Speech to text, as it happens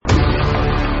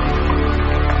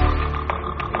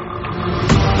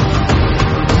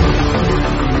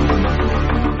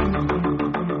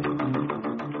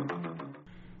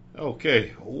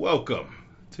Okay, welcome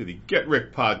to the Get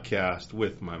Rick podcast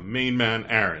with my main man,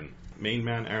 Aran. Main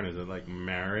man, Aran, is it like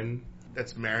Marin?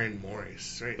 That's Marion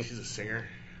Morris, right? She's a singer.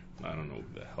 I don't know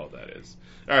who the hell that is.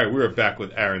 Alright, we're back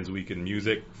with Aran's Week in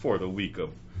Music for the week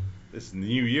of this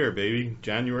new year, baby.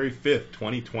 January 5th,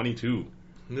 2022.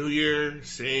 New year,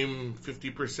 same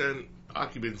 50%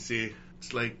 occupancy.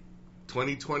 It's like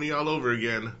 2020 all over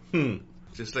again.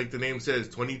 Just like the name says,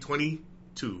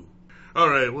 2022.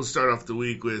 Alright, we'll start off the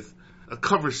week with a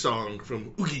cover song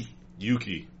from Oogie.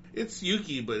 Yuki. It's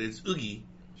Yuki, but it's Oogie.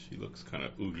 She looks kind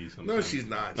of oogie sometimes. No, she's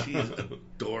not. She's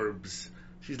adorbs.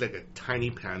 She's like a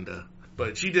tiny panda.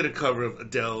 But she did a cover of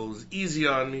Adele's Easy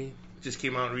On Me. Just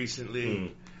came out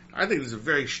recently. I think it's a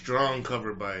very strong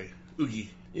cover by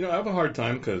Oogie. You know, I have a hard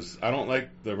time because I don't like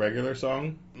the regular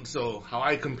song. So how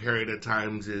I compare it at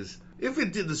times is, if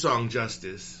it did the song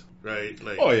justice, right?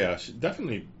 Like, oh yeah, she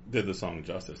definitely did the song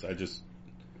justice. I just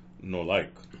no like.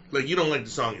 Like, you don't like the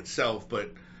song itself,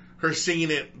 but her singing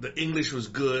it, the English was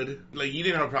good. Like, you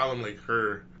didn't have a problem like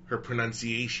her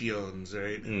pronunciations,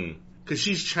 right? Because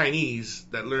she's Chinese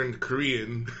that learned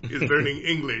Korean, is learning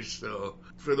English. So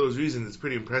for those reasons, it's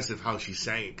pretty impressive how she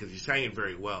sang it, because she sang it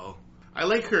very well. I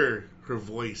like her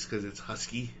voice because it's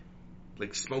husky,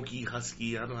 like smoky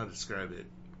husky. I don't know how to describe it.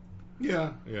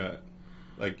 Yeah.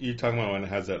 Like you're talking about when it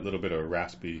has that little bit of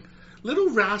raspy.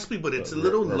 Little raspy, but it's a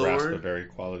little lower. Raspberry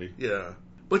quality. Yeah.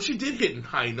 But she did hit in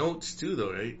high notes too,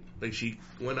 though, right? Like she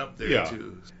went up there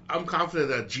too. I'm confident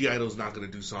that G Idol's not going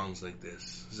to do songs like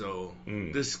this. So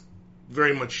this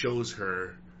very much shows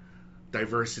her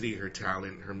diversity, her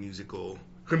talent, her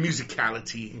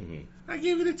musicality. I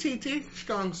gave it a Tay,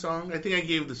 strong song. I think I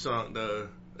gave the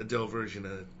Adele version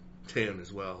a 10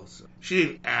 as well. So she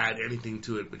didn't add anything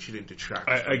to it, but she didn't detract.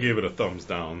 I gave it a thumbs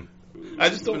down. I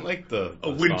just don't like the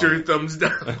winter song. Thumbs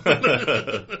down.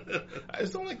 I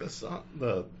just don't like the song,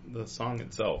 the song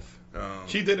itself.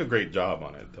 She did a great job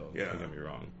on it, though. Yeah. Don't get me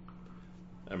wrong.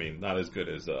 I mean, not as good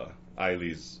as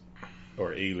Eileen's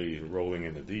or Ailey Rolling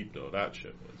in the Deep, though. That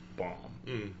shit was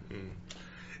bomb.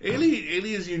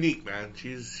 Ailey is unique, man.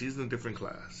 She's in a different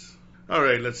class. All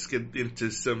right, let's get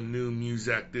into some new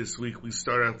music this week. We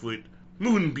start off with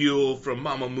Moonbyul from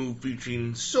Mamamoo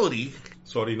featuring Sori.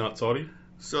 Sorry, not sorry?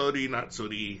 Sorry, not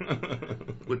sorry.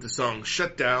 With the song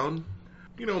Shut Down.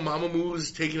 You know,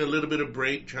 Mamamoo's taking a little bit of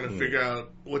break, trying to figure out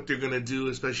what they're going to do,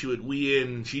 especially with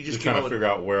Wheein. She just trying to figure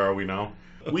out where are we now.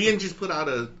 Wheein just put out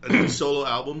a new solo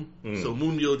album. So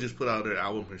Moonbyul just put out her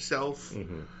album herself.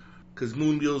 Because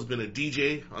Moonbyul's been a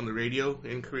DJ on the radio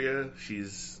in Korea. She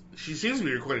seems to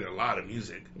be recording a lot of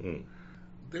music.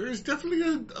 There is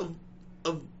definitely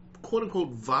a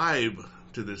quote-unquote vibe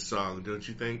to this song, don't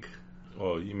you think?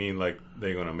 Oh, you mean like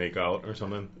they're going to make out or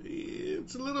something?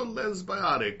 It's a little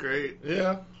lesbiotic, right?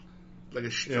 Yeah. Like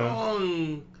a strong...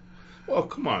 Yeah. Well,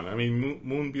 come on. I mean,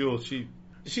 Moonbyul,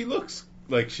 she looks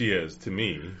like she is to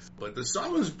me. But the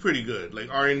song was pretty good. Like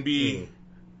R&B,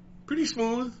 pretty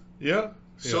smooth. Yeah.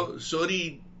 So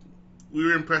Sori, we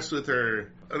were impressed with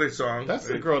her other song. That's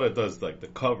the girl that does like the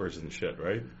covers and shit,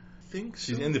 right? I think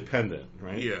so. She's independent,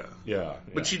 right? Yeah.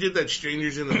 But she did that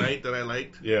Strangers in the Night that I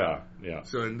liked. Yeah.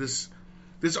 So and this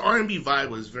R&B vibe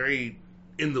was very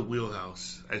in the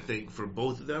wheelhouse, I think, for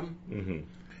both of them.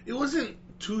 It wasn't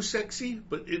too sexy,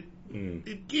 but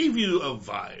it gave you a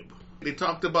vibe. They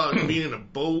talked about being in a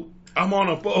boat. I'm on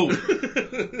a boat.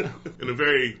 In a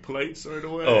very polite sort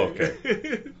of way. Oh, okay.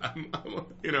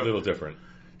 You know, a little different.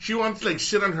 She wants to like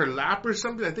sit on her lap or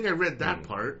something. I think I read that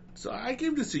part. So I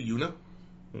gave this a Yuna.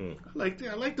 I liked it.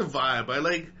 I like the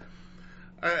vibe.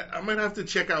 I might have to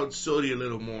check out Sodi a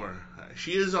little more.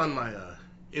 She is on my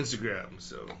Instagram,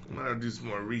 so I'm gonna do some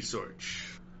more research.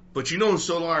 But you know,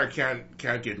 Solar can't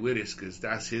get with us because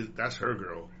that's her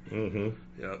girl.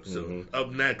 Yep. So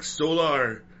up next,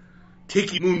 Solar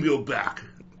taking Moonbyul back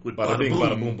with Bada bing,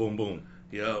 bada boom, boom, boom.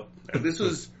 Yep. And this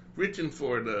was written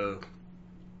for the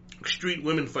Street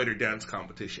Women Fighter Dance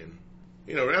Competition.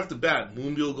 You know, right off the bat,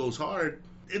 Moonbyul goes hard.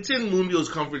 It's in Moonbyul's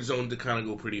comfort zone to kind of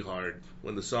go pretty hard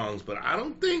when the songs, but I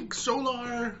don't think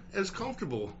Solar is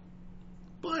comfortable.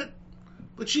 But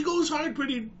she goes hard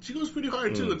pretty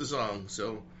hard too with the song.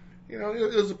 So, you know,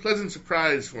 it was a pleasant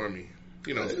surprise for me.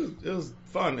 You know, it was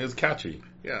fun. It was catchy.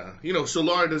 Yeah, you know,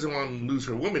 Solar doesn't want to lose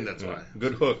her woman. That's why.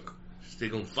 Good hook. They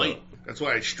gonna fight. That's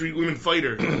why Street Women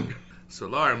Fighter.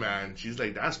 Solar, man, she's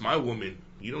like, that's my woman.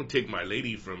 You don't take my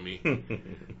lady from me.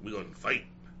 We gonna fight.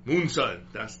 Moonsun,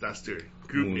 that's their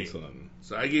group name.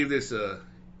 So I gave this a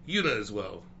Yuna as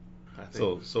well. I think.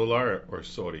 So Solar or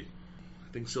Sori?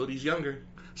 I think Sodi's younger.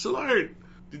 Solar,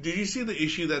 did you see the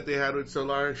issue that they had with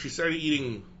Solar? She started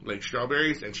eating like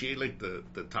strawberries and she ate like the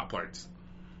top parts.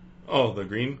 Oh, the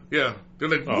green? Yeah. They're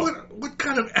like, Oh. what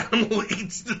kind of animal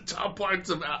eats the top parts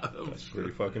of That's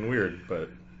pretty fucking weird, but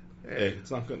hey,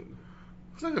 it's not good.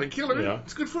 It's not going to kill her. Yeah.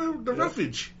 It's good for the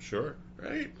roughage. Sure.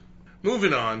 Right?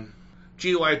 Moving on.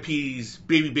 JYP's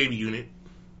Baby unit,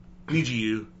 Need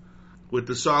You, with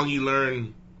the song you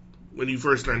learn when you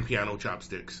first learn piano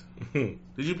chopsticks. Did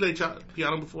you play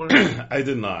piano before? I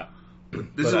did not. This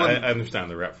But is I understand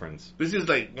the reference. This is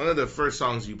like one of the first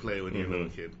songs you play when you're a little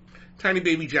kid. Tiny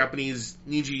Baby Japanese,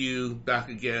 Need You, back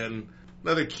again.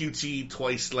 Another cutesy,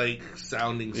 Twice-like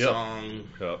sounding song.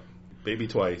 Yep. Baby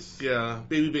Twice. Yeah,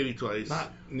 Baby Twice.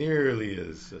 Not nearly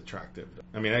as attractive.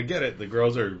 I mean, I get it. The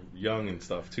girls are young and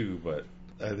stuff too, but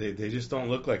they just don't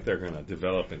look like they're going to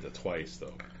develop into Twice,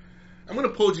 though. I'm going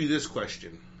to pose you this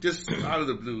question, just out of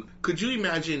the blue. Could you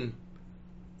imagine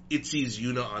ITZY's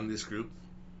Yuna on this group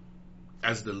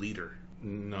as the leader?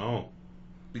 No.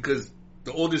 Because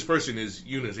the oldest person is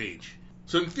Yuna's age.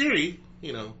 So in theory,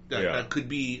 that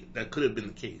could have been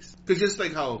the case. Because just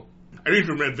like how Irene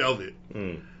from Red Velvet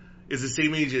is the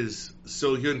same age as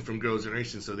So Hyun from Girls'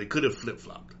 Generation, so they could have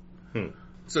flip-flopped.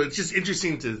 So it's just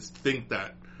interesting to think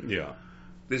that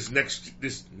this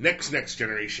next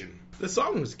generation. The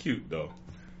song was cute, though.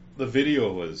 The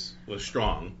video was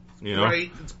strong,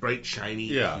 Bright, it's bright, shiny,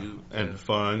 cute. And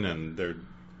fun, and they're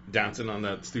dancing on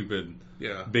that stupid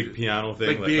big piano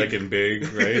thing, like Big. like in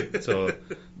Big, right? So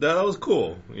that was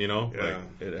cool, Like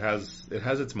it has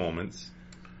its moments.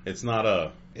 It's not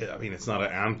an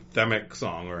anthemic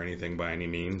song or anything by any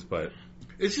means, but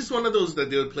it's just one of those that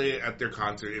they would play at their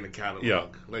concert in a catalog. Yeah.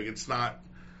 Like it's not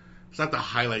the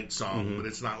highlight song, but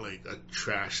it's not like a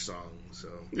trash song. So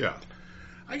yeah,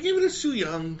 I gave it a Soo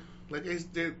Young. Like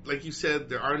you said,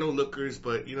 there are no lookers,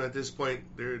 but at this point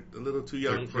they're a little too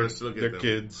young for us to look at them. They're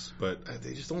kids, but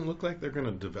they just don't look like they're going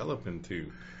to develop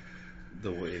into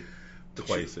the way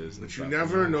Twice is. But you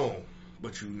never know.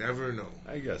 But you never know.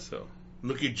 I guess so.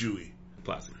 Look at Dewey.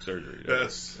 Plastic surgery.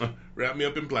 Yes. Wrap me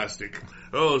up in plastic.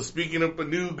 Oh, speaking of a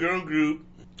new girl group,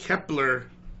 Kepler,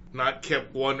 not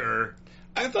Kep One-er.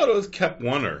 I thought it was Kep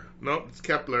One-er. No, it's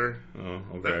Kepler. Oh,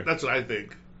 okay. That's what I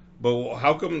think. But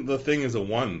how come the thing is a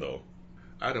 1, though?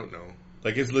 I don't know.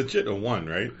 Like, it's legit a 1,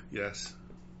 right? Yes.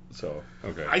 So,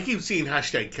 okay. I keep seeing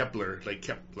hashtag Kepler, like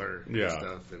Kepler and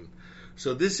stuff. And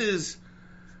so this is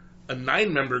a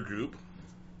 9-member group.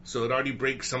 So it already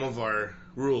breaks some of our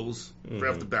rules right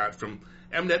off the bat from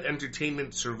Mnet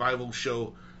Entertainment survival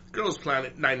show Girls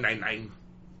Planet 999.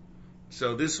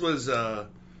 So this was, I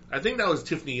think that was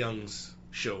Tiffany Young's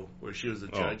show where she was the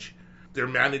judge. They're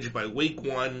managed by Wake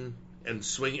One and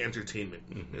Swing Entertainment.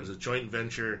 It was a joint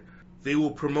venture. They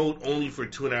will promote only for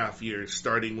 2.5 years,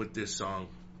 starting with this song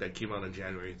that came out on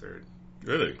January 3rd.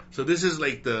 Really? So this is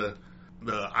like the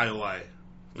IOI,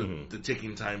 the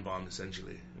ticking time bomb,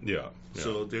 essentially. Yeah.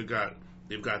 So they've got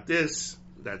this.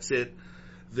 That's it.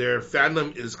 Their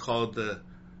fandom is called the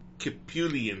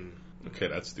Kipulian. Okay,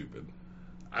 that's stupid.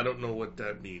 I don't know what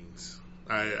that means.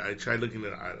 I tried looking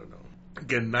at it. I don't know.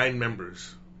 Again, 9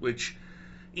 members, which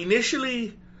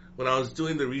initially, when I was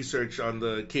doing the research on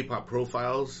the K-pop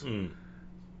profiles,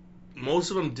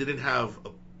 most of them didn't have a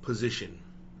position.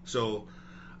 So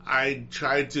I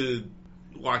tried to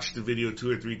watch the video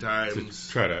 2 or 3 times.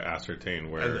 To try to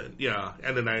ascertain where.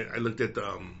 And then I looked at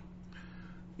the,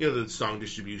 the song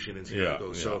distribution and see how it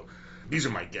goes. So these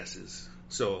are my guesses.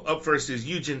 So up first is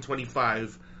Yujin,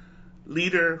 25,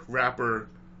 leader, rapper,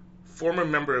 former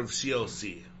member of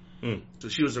CLC. So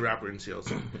she was a rapper in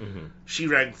CLC. She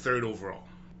ranked 3rd overall.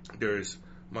 There's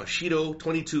Mashido,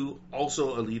 22,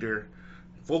 also a leader,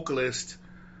 vocalist.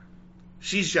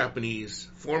 She's Japanese,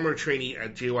 former trainee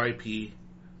at JYP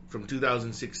from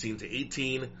 2016 to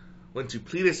 18. Went to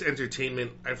Pledis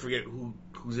Entertainment. I forget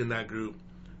who's in that group.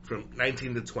 From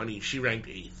 19 to 20, she ranked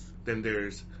 8th. Then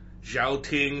there's Zhao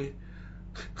Ting.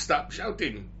 Stop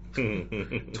shouting.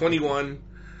 21.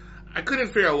 I couldn't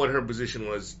figure out what her position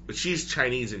was, but she's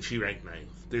Chinese and she ranked 9th.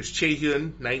 There's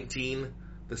Chaehyun, 19.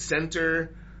 The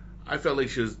center, I felt like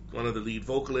she was one of the lead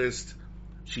vocalists.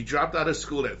 She dropped out of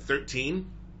school at 13.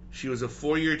 She was a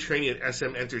 4-year trainee at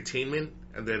SM Entertainment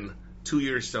and then 2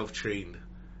 years self-trained.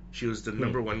 She was the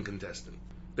number 1 contestant.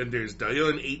 Then there's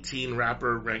Daeyeon, 18,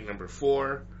 rapper, ranked number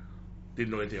 4.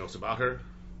 Didn't know anything else about her.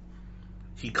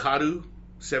 Hikaru,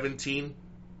 17.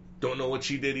 Don't know what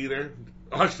she did either.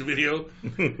 Watch the video.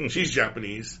 She's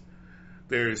Japanese.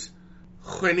 There's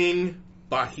Hwening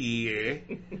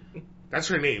Bahie. That's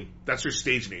her name. That's her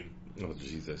stage name. Oh,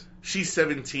 Jesus. She's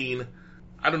 17.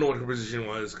 I don't know what her position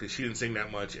was because she didn't sing that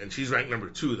much. And she's ranked number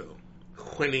 2, though.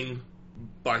 Hwening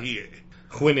Bahie.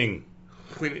 Winning.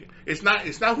 It's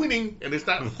not winning and it's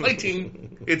not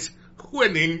fighting. It's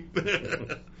winning.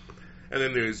 And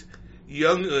then there's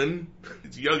Young-un.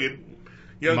 It's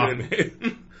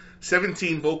Young-un.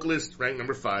 17, vocalist, ranked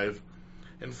number 5.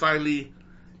 And finally,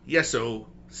 Yeso,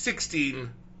 16,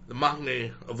 the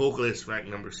maknae, a vocalist, ranked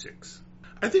number 6.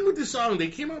 I think with this song, they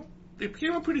came up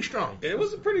pretty strong. It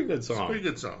was a pretty good song. It's a pretty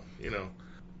good song, you know.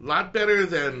 A lot better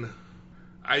than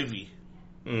Ivy.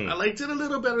 I liked it a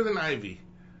little better than Ivy.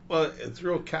 Well, it's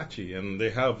real catchy, and they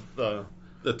have the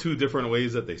 2 different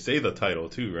ways that they say the title,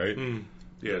 too, right?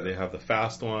 Yeah, they have the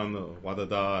fast one, the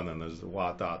wa-da-da, and then there's the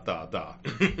wa-da-da-da,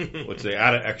 which they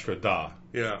add an extra da.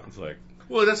 Yeah. It's like...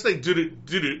 Well, that's like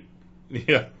do-do.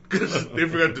 Yeah. Because they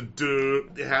forgot to do.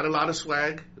 They had a lot of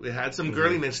swag. They had some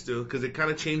girliness, too, because they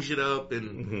kind of changed it up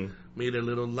and made it a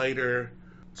little lighter.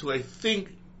 So I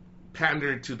think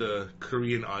pandered to the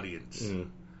Korean audience.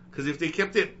 Because if they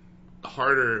kept it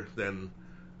harder, then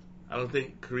I don't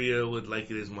think Korea would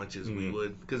like it as much as we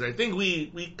would. Because I think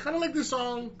we kind of like this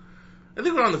song. I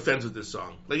think we're on the fence with this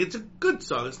song. Like, it's a good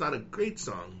song. It's not a great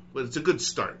song, but it's a good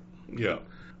start. Yeah.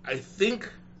 I think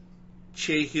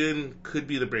Chaehyun could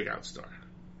be the breakout star.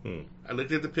 I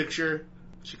looked at the picture.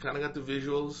 She kind of got the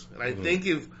visuals. And I think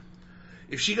if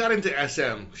she got into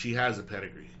SM, she has a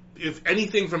pedigree. If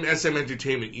anything from SM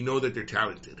Entertainment, you know that they're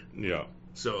talented. Yeah.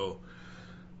 So,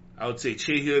 I would say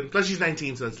Chaehyun. Plus, she's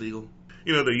 19, so that's legal.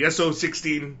 You know, the Yeso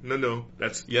 16. No.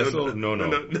 That's... Yeso?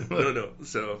 No.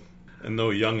 So... And no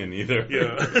Youngin either.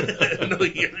 Yeah. No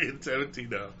Youngin, 17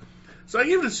 now. So I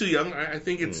give it to Young. I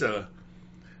think it's a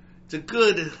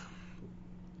good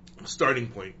starting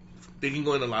point. They can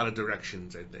go in a lot of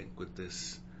directions, I think, with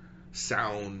this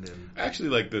sound. And I actually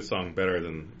like this song better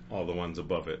than all the ones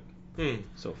above it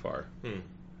so far.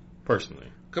 Personally.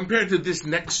 Compared to this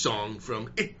next song from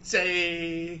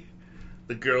ITZY,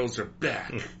 the girls are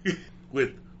back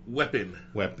with Weapon.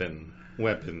 Weapon.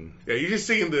 Yeah, you're just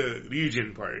singing the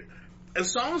Ryujin part.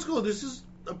 As songs go, this is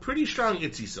a pretty strong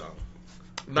ITZY song.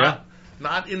 Not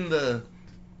in the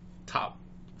top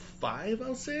 5,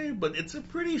 I'll say, but it's a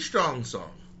pretty strong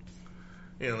song.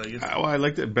 You know, like I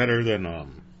liked it better than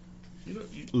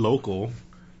Local.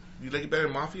 You like it better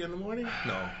than Mafia in the Morning?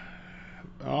 No.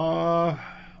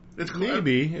 It's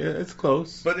maybe it's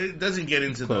close, but it doesn't get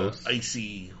into the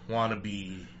icy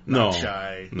wannabe, not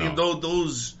shy. No. I mean,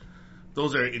 those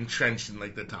are entrenched in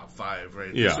like the top 5,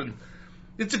 right? Yeah.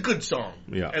 It's a good song.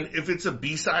 Yeah. And if it's a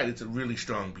B-side, it's a really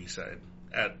strong B-side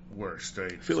at worst,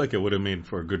 right? I feel like it would have made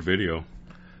for a good video.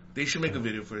 They should make a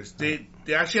video for this. They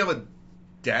actually have a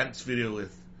dance video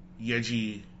with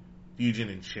Yeji, Ryujin,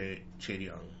 and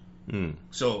Chaehyun.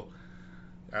 So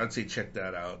I would say check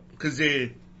that out. Because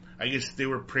I guess they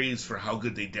were praised for how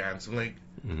good they dance. I'm like,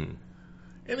 and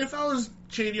if I was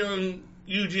Chaehyun,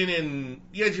 Ryujin, and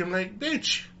Yeji, I'm like,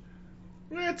 bitch,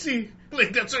 Ratsy.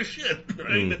 Like, that's our shit,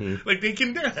 right? Like, they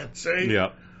can dance, right? Yeah.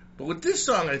 But with this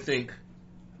song, I think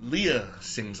Leah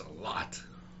sings a lot.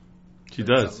 She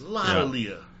does. A lot of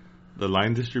Leah. The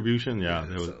line distribution,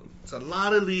 it's a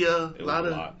lot of Leah, a lot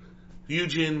of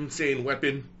Ryujin saying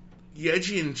Weapon.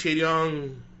 Yeji and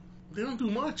Chaehyun, they don't do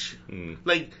much.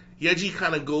 Like, Yeji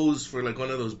kind of goes for, like,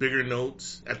 one of those bigger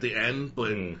notes at the end,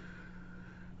 but I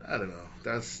don't know.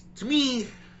 To me,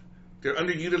 they're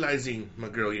underutilizing my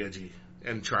girl Yeji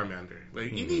and Charmander.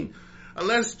 Like, you need,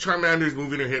 unless Charmander's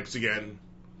moving her hips again,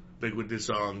 like with this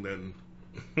song, then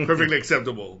perfectly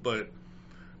acceptable. But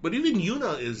even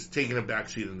Yuna is taking a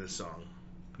backseat in this song.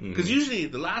 Because usually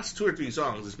the last 2 or 3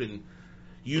 songs, it's been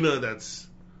Yuna that's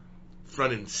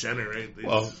front and center, right?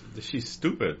 Well, she's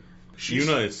stupid.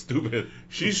 Yuna is stupid.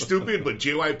 She's stupid, but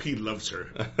JYP loves her.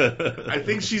 I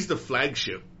think she's the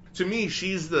flagship. To me,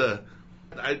 she's the...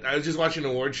 I was just watching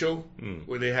an award show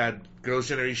where they had Girls'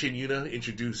 Generation Yuna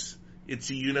introduce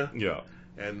ITZY Yuna. Yeah.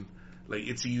 And, like,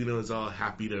 ITZY Yuna was all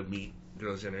happy to meet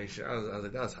Girls' Generation. I was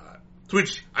like, that was hot.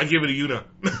 Which, I give it a Yuna.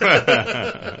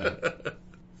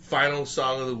 Final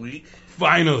song of the week.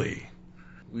 Finally.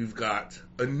 We've got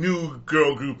a new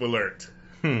girl group alert.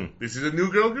 This is a new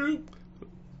girl group?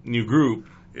 New group.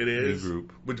 It is. New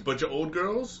group. With a bunch of old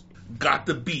girls. Got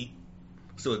the beat.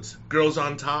 So it's girls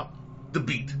on top, the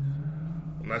beat.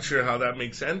 I'm not sure how that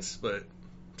makes sense, but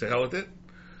to hell with it.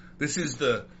 This is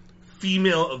the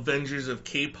female Avengers of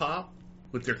K-pop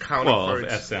with their counterparts.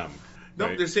 Well, of SM. Nope,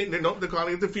 right? they're saying they're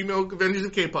calling it the female Avengers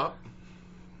of K-pop.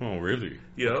 Oh, really?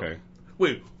 Yeah. Okay.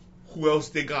 Wait, who else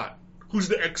they got? Who's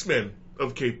the X-Men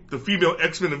of the female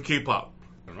X-Men of K-pop?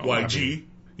 YG.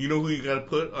 You know who you got to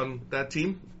put on that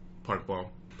team? Park Bom.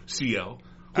 CL.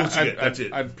 That's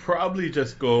it. I'd probably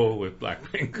just go with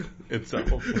Blackpink itself.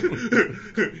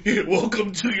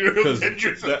 Welcome to your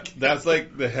Avengers. That's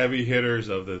like the heavy hitters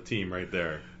of the team right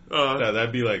there.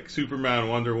 That'd be like Superman,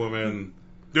 Wonder Woman,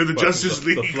 They're the Justice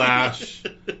League. The Flash,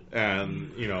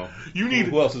 and you need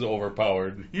who else is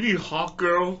overpowered? You need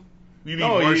Hawkgirl. You need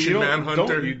Martian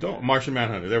Manhunter. You don't. Martian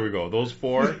Manhunter. There we go. Those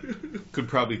four could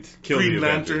probably kill Green the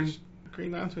Lantern. Avengers.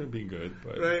 Green Lantern would be good,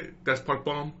 but right. That's Park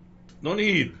Bomb. No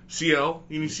need. CL.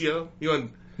 You need CL. You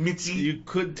want Mitzi? You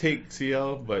could take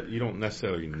CL, but you don't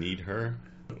necessarily need her.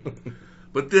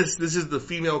 But this is the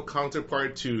female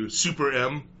counterpart to Super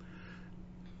M.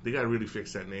 They gotta really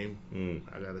fix that name.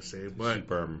 I gotta say, but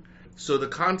Super M. So the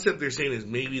concept they're saying is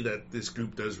maybe that this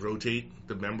group does rotate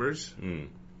the members.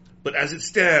 But as it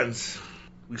stands,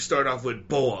 we start off with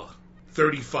Boa,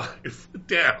 35.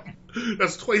 Damn,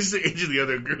 that's twice the age of the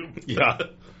other group. Yeah.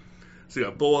 So you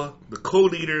got Boa, the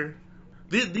co-leader.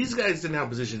 These guys didn't have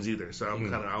positions either, so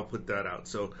I'll put that out.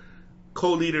 So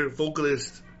co-leader,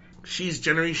 vocalist. She's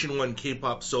Generation 1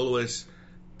 K-pop soloist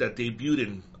that debuted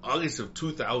in August of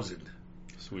 2000.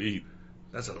 Sweet.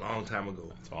 That's a long time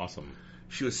ago. That's awesome.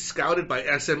 She was scouted by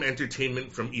SM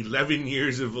Entertainment from 11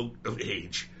 years of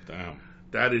age. Damn.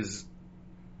 That is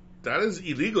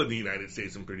illegal in the United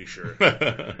States, I'm pretty sure.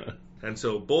 And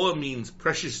so Boa means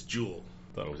precious jewel.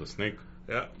 Thought it was a snake.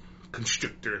 Yeah.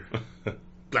 Constrictor.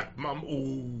 Black Mamba.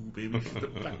 Ooh, baby. The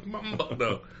Black Mamba.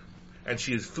 No. And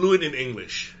she is fluent in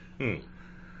English.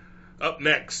 Up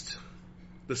next,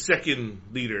 the second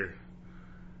leader,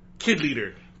 kid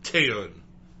leader, Taeyeon.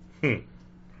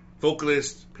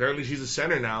 Vocalist. Apparently she's a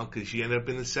center now because she ended up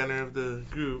in the center of the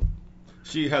group.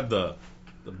 She had the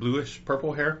bluish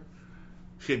purple hair.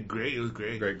 She had gray. It was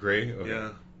gray. Gray. Okay.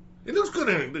 Yeah. It looks good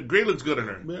on her. The gray looks good on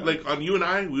her. Yeah. Like on you and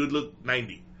I, we would look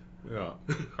 90. Yeah.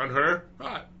 On her,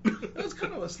 hot. That's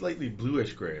kind of a slightly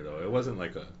bluish gray though. It wasn't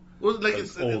like a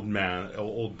it's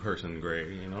old person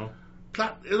gray,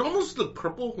 It almost looked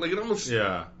purple. Like it almost.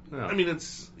 Yeah. I mean,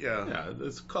 it's Yeah,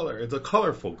 it's color. It's a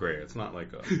colorful gray. It's not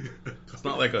like a. It's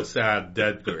not like a sad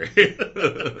dead gray.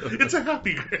 It's a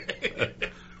happy gray.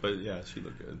 But yeah, she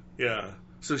looked good. Yeah.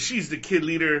 So she's the kid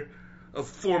leader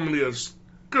formerly of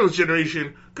Girls'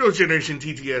 Generation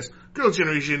TTS, Girls'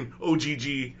 Generation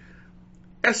OGG,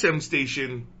 SM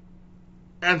Station,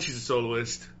 and she's a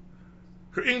soloist.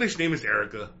 Her English name is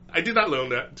Erica. I did not learn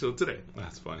that until today.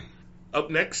 That's funny. Up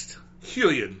next,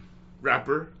 Hyun,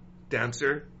 rapper,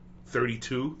 dancer,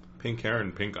 32. Pink hair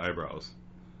and pink eyebrows.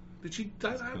 Did she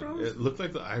dye the eyebrows? It looked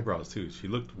like the eyebrows too. She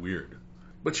looked weird.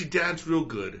 But she danced real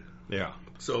good. Yeah.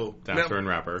 So dancer and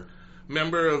rapper.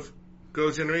 Member of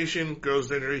Girls' Generation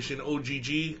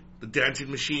OGG, the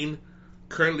dancing machine,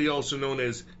 currently also known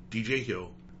as DJ Hyo.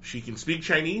 She can speak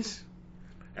Chinese,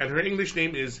 and her English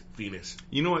name is Venus.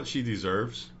 You know what she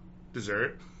deserves?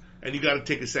 Dessert. And you got to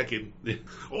take a second.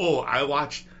 I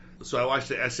watched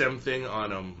the SM thing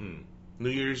on New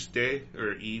Year's Day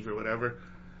or Eve or whatever.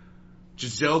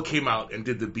 Giselle came out and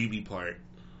did the BB part.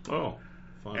 Oh,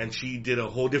 fun. And she did a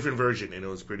whole different version, and it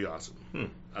was pretty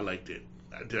awesome. I liked it.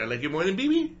 Did I like it more than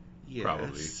BB? Yes.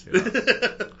 Probably.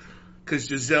 Because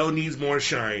Giselle needs more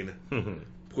shine.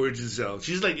 Poor Giselle.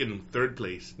 She's like in third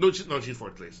place. No, she's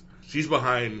fourth place. She's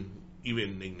behind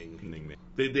even Ning Ning.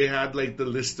 They had like the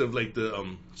list of like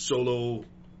the solo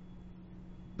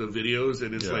the videos,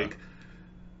 and it's like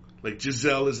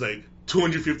Giselle is like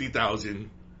 250,000,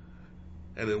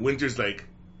 and then Winter's like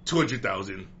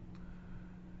 200,000.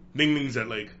 Ning Ning's at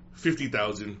like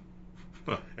 50,000,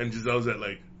 and Giselle's at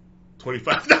like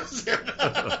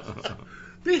 25,000.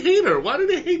 They hate her. Why do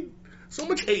they hate so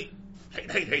much hate?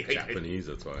 Hate. Japanese,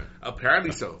 that's why.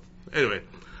 Apparently so. Anyway,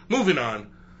 moving on.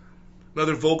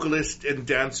 Another vocalist and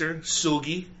dancer,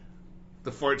 Sugi,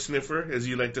 the fart sniffer, as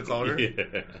you like to call her,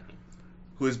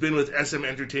 who has been with SM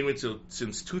Entertainment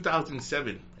since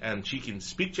 2007, and she can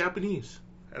speak Japanese.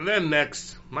 And then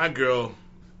next, my girl,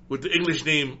 with the English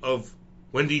name of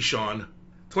Wendy Shawn,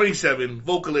 27,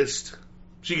 vocalist.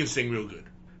 She can sing real good.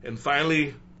 And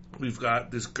finally, we've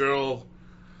got this girl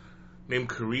named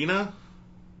Karina,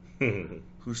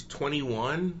 who's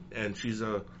 21, and she's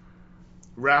a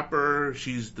rapper.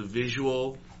 She's the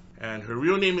visual, and her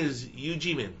real name is Yu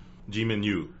Jimin. Jimin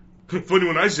Yu. Funny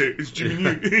when I say it, it's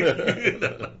Jimin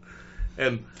Yu.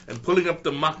 And pulling up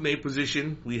the maknae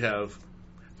position, we have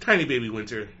Tiny Baby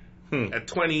Winter at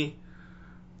 20,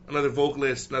 another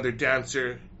vocalist, another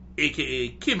dancer, aka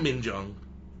Kim Min Jung,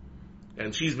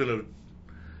 and she's been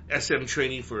a SM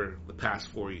trainee for the past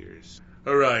 4 years.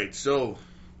 All right, so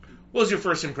what was your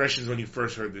first impressions when you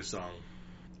first heard this song?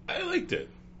 I liked it.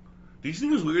 Do you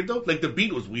think it was weird though? Like the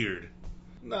beat was weird.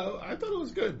 No, I thought it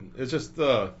was good. It's just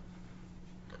the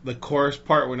chorus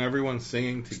part when everyone's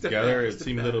singing together. It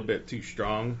seemed a little bit too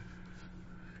strong.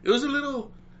 It was a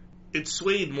little. It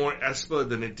swayed more aespa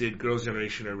than it did Girls'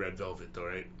 Generation or Red Velvet, though,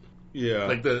 right? Yeah.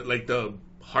 Like the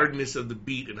hardness of the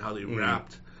beat and how they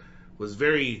rapped was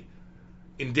very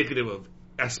indicative of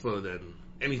aespa than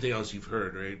anything else you've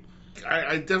heard, right?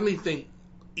 I definitely think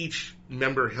each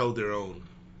member held their own.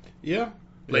 Yeah.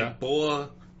 Like Boa,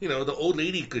 you know, the old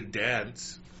lady could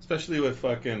dance. Especially with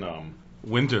fucking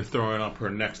Winter throwing up her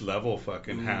next level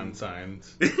fucking hand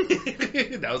signs.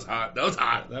 That was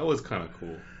hot. That was kind of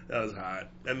cool. That was hot.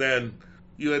 And then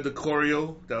you had the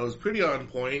choreo that was pretty on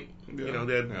point. Yeah. You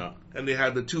know, and they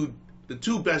had the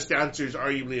two best dancers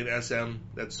arguably in SM,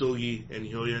 that's Sogi and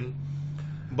Hyoyeon.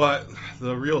 But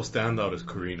the real standout is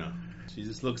Karina. She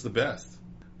just looks the best.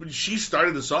 But she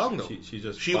started the song though.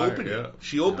 She opened it.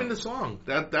 She opened the song.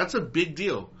 That's a big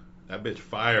deal. That bitch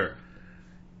fire.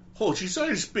 Oh, she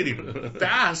started spinning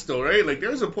fast though, right? Like there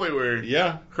was a point where her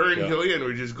and Hyoyeon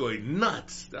were just going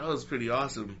nuts. That was pretty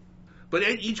awesome. But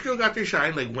each girl got their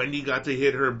shine. Like Wendy got to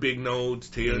hit her big notes.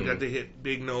 Taeyeon got to hit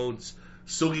big notes.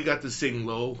 Sogi got to sing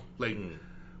low, like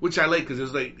which I like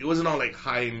because it wasn't all like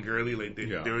high and girly. Like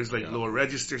there was like lower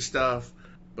register stuff.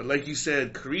 But like you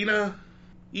said, Karina,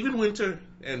 even Winter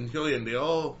and Hyoyeon,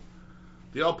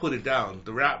 they all put it down.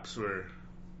 The raps were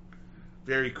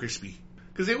very crispy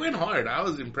because they went hard. I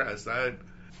was impressed. I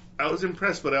was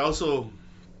impressed, but I also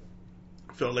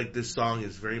felt like this song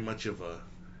is very much of a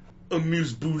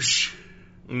amuse-bouche.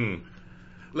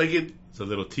 Like it's a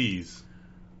little tease.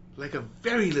 Like a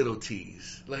very little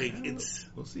tease. Like it's.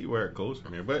 We'll see where it goes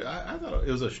from here. But I thought it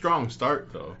was a strong start,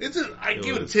 though. I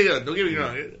give it to you. Don't get me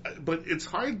wrong. But it's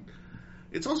hard.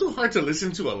 It's also hard to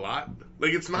listen to a lot.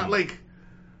 Like it's not like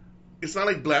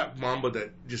Black Mamba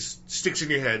that just sticks in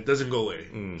your head, doesn't go away.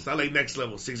 It's not like Next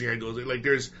Level sticks in your head, goes away. Like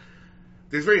there's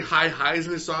very high highs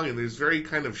in this song, and there's very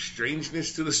kind of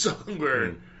strangeness to the song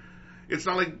where it's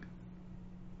not like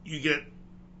you get.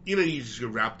 You know, you just get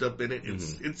wrapped up in it.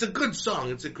 It's a good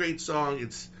song. It's a great song.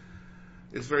 It's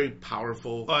very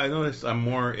powerful. Well, I noticed I'm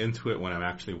more into it when I'm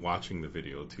actually watching the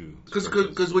video too.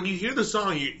 Because when you hear the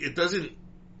song, it doesn't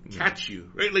catch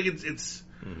you, right? Like it's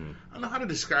I don't know how to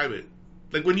describe it.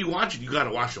 Like when you watch it, you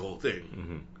gotta watch the whole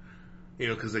thing. You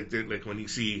know, because like when you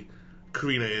see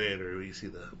Karina in it, or you see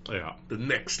the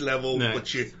next level,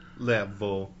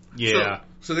 level, yeah.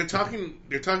 So they're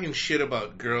talking shit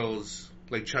about girls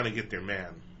like trying to get their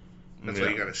man. That's why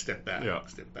you gotta step back.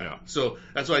 Step back. Yeah. So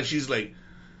that's why she's like,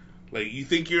 you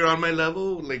think you're on my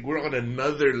level? Like we're on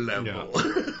another level.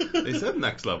 Yeah. They said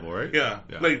next level, right? Yeah.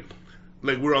 Like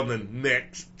we're on the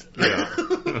next. Yeah.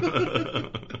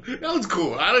 That was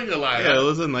cool. I don't gonna lie. Yeah, it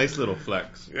was a nice little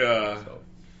flex. Yeah. So.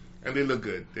 And they look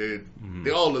good. They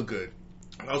all look good.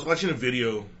 I was watching a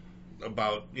video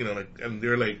about and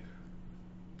they're like,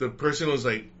 the person was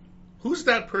like, who's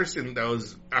that person that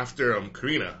was after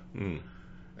Karina?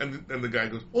 And the guy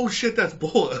goes, oh shit, that's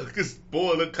Boa. Because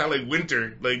Boa looked kind of like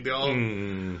Winter. Like they all,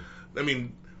 I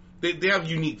mean, they have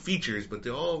unique features, but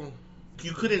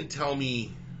you couldn't tell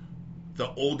me the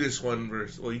oldest one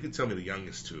versus, well, you could tell me the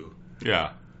youngest two.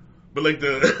 Yeah. But like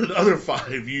the other five,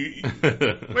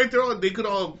 right? They could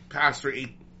all pass for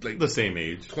the same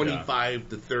age, 25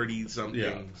 to 30 something.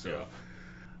 Yeah. So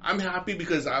I'm happy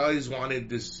because I always wanted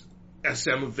this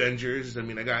SM Avengers. I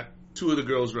mean, I got two of the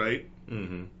girls right.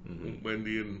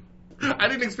 Wendy and I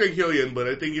didn't expect Hyoyeon, but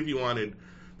I think if you wanted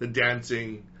the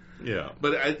dancing,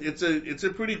 But it's a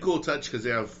pretty cool touch because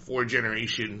they have 4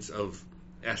 generations of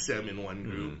SM in one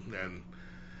group, and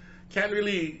can't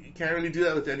really do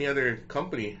that with any other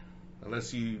company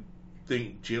unless you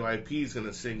think JYP is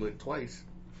gonna sing it twice.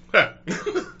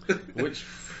 Which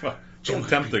don't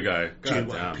tempt the guy. God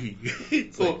JYP.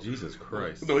 It's like, Jesus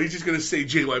Christ. No, he's just gonna say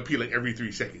JYP like every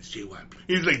 3 seconds. JYP.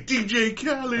 He's like DJ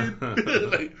Khaled.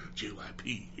 Like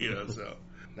JYP. So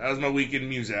that was my week in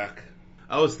music.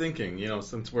 I was thinking,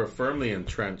 since we're firmly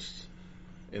entrenched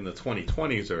in the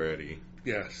 2020s already.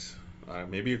 Yes.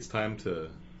 Maybe it's time to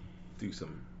do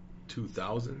some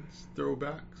 2000s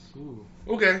throwbacks. Ooh.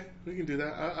 Okay, we can do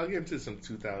that. I'll get into some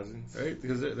 2000s. Right?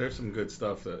 Because there's some good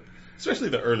stuff that, especially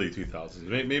the early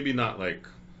 2000s. Maybe not like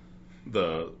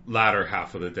the latter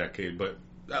half of the decade, but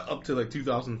up to like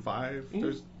 2005.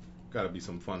 There's got to be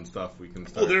some fun stuff we can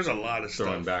start. There's a lot of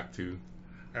throwing stuff back to.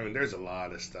 I mean, there's a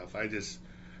lot of stuff. I was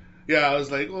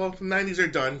like, well, the 90s are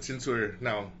done since we're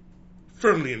now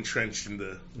firmly entrenched in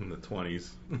the 20s.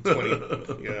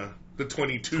 The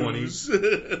 22s.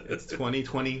 It's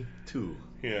 2022.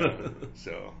 Yeah.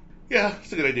 So, yeah,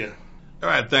 it's a good idea. All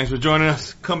right, thanks for joining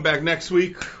us. Come back next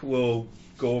week. We'll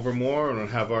go over more and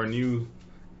have our new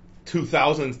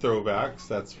 2000s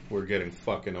throwbacks. We're getting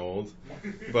fucking old.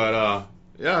 But,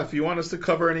 if you want us to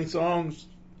cover any songs,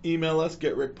 email us,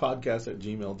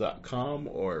 getrickpodcast@gmail.com,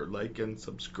 or like and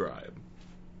subscribe.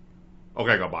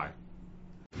 Okay, goodbye.